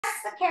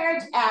the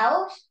carriage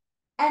out,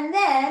 and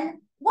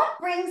then what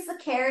brings the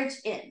carriage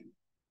in?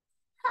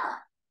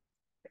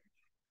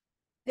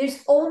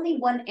 There's only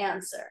one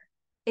answer.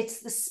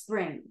 It's the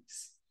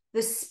springs.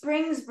 The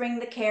springs bring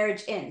the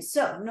carriage in.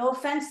 So no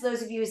offense to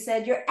those of you who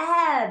said your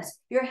abs,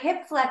 your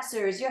hip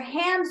flexors, your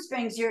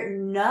hamstrings,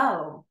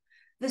 no.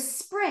 The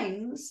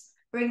springs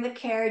bring the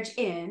carriage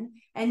in,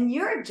 and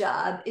your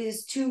job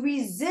is to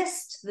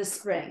resist the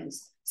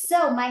springs.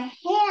 So my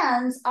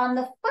hands on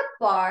the foot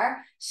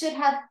bar should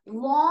have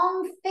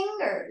long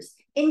fingers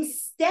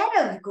instead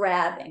of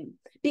grabbing,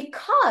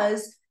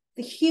 because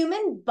the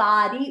human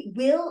body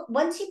will,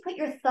 once you put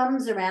your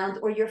thumbs around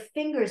or your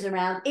fingers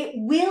around, it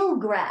will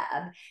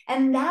grab.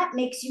 And that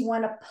makes you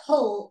want to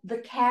pull the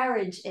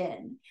carriage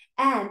in.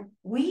 And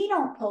we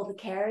don't pull the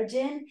carriage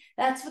in.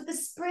 That's what the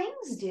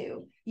springs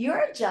do.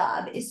 Your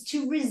job is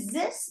to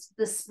resist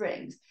the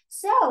springs.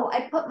 So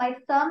I put my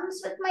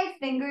thumbs with my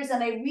fingers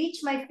and I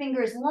reach my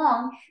fingers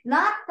long,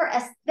 not for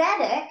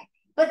aesthetic,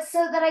 but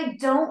so that I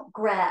don't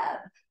grab.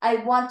 I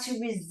want to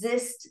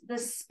resist the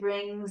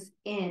springs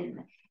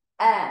in.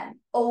 And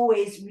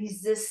always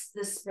resist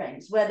the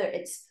springs, whether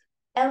it's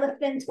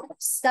elephant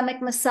stomach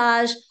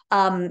massage,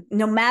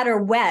 no matter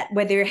what,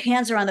 whether your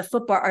hands are on the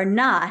foot bar or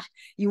not,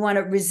 you want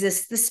to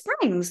resist the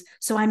springs.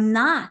 So I'm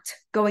not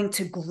going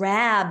to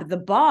grab the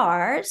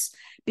bars,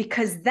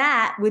 because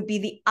that would be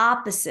the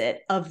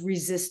opposite of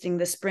resisting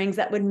the springs.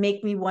 That would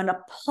make me want to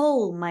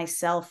pull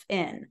myself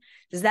in.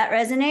 Does that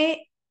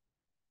resonate?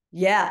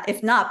 Yeah.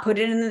 If not, put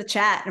it in the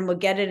chat and we'll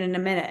get it in a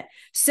minute.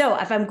 So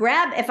if I've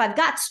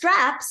got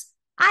straps,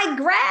 I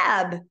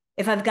grab.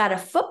 If I've got a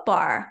foot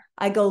bar,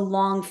 I go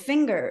long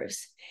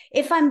fingers.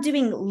 If I'm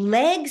doing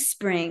leg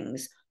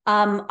springs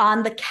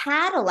on the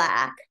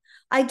Cadillac,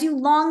 I do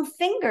long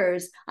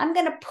fingers. I'm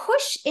going to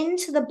push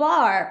into the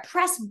bar,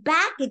 press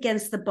back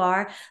against the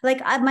bar,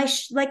 like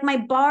my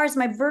bars,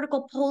 my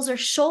vertical pulls are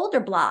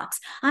shoulder blocks.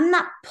 I'm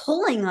not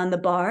pulling on the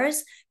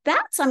bars.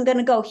 I'm going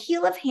to go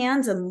heel of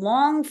hands and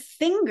long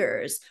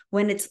fingers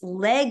when it's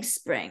leg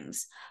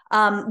springs.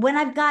 When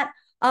I've got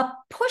a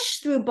push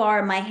through bar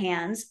in my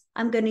hands,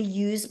 I'm going to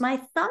use my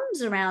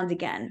thumbs around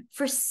again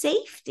for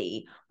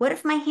safety. What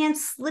if my hand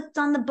slipped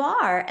on the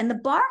bar and the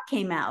bar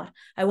came out?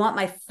 I want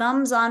my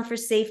thumbs on for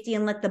safety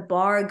and let the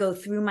bar go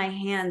through my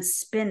hands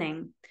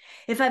spinning.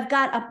 If I've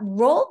got a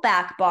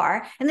rollback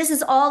bar, and this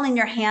is all in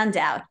your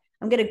handout,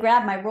 I'm going to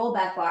grab my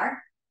rollback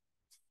bar.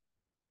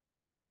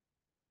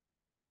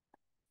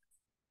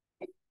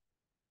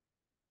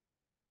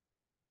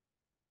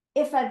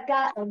 If I've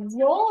got a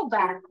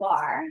rollback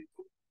bar,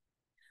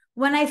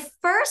 when I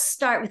first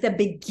start with a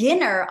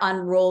beginner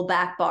on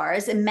rollback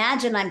bars,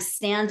 imagine I'm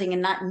standing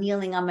and not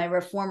kneeling on my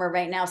reformer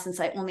right now,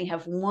 since I only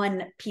have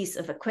one piece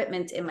of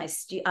equipment in my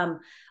I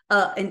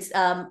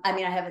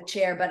have a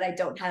chair, but I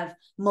don't have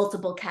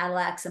multiple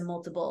Cadillacs and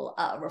multiple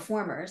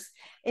reformers.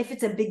 If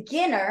it's a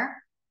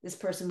beginner, this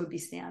person would be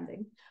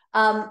standing.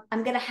 I'm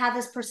going to have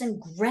this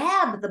person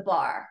grab the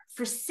bar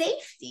for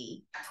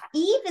safety,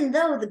 even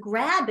though the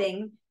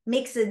grabbing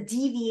makes a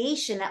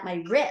deviation at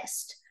my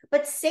wrist.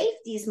 But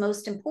safety is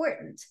most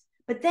important.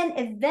 But then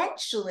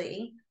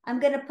eventually, I'm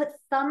going to put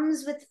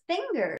thumbs with fingers.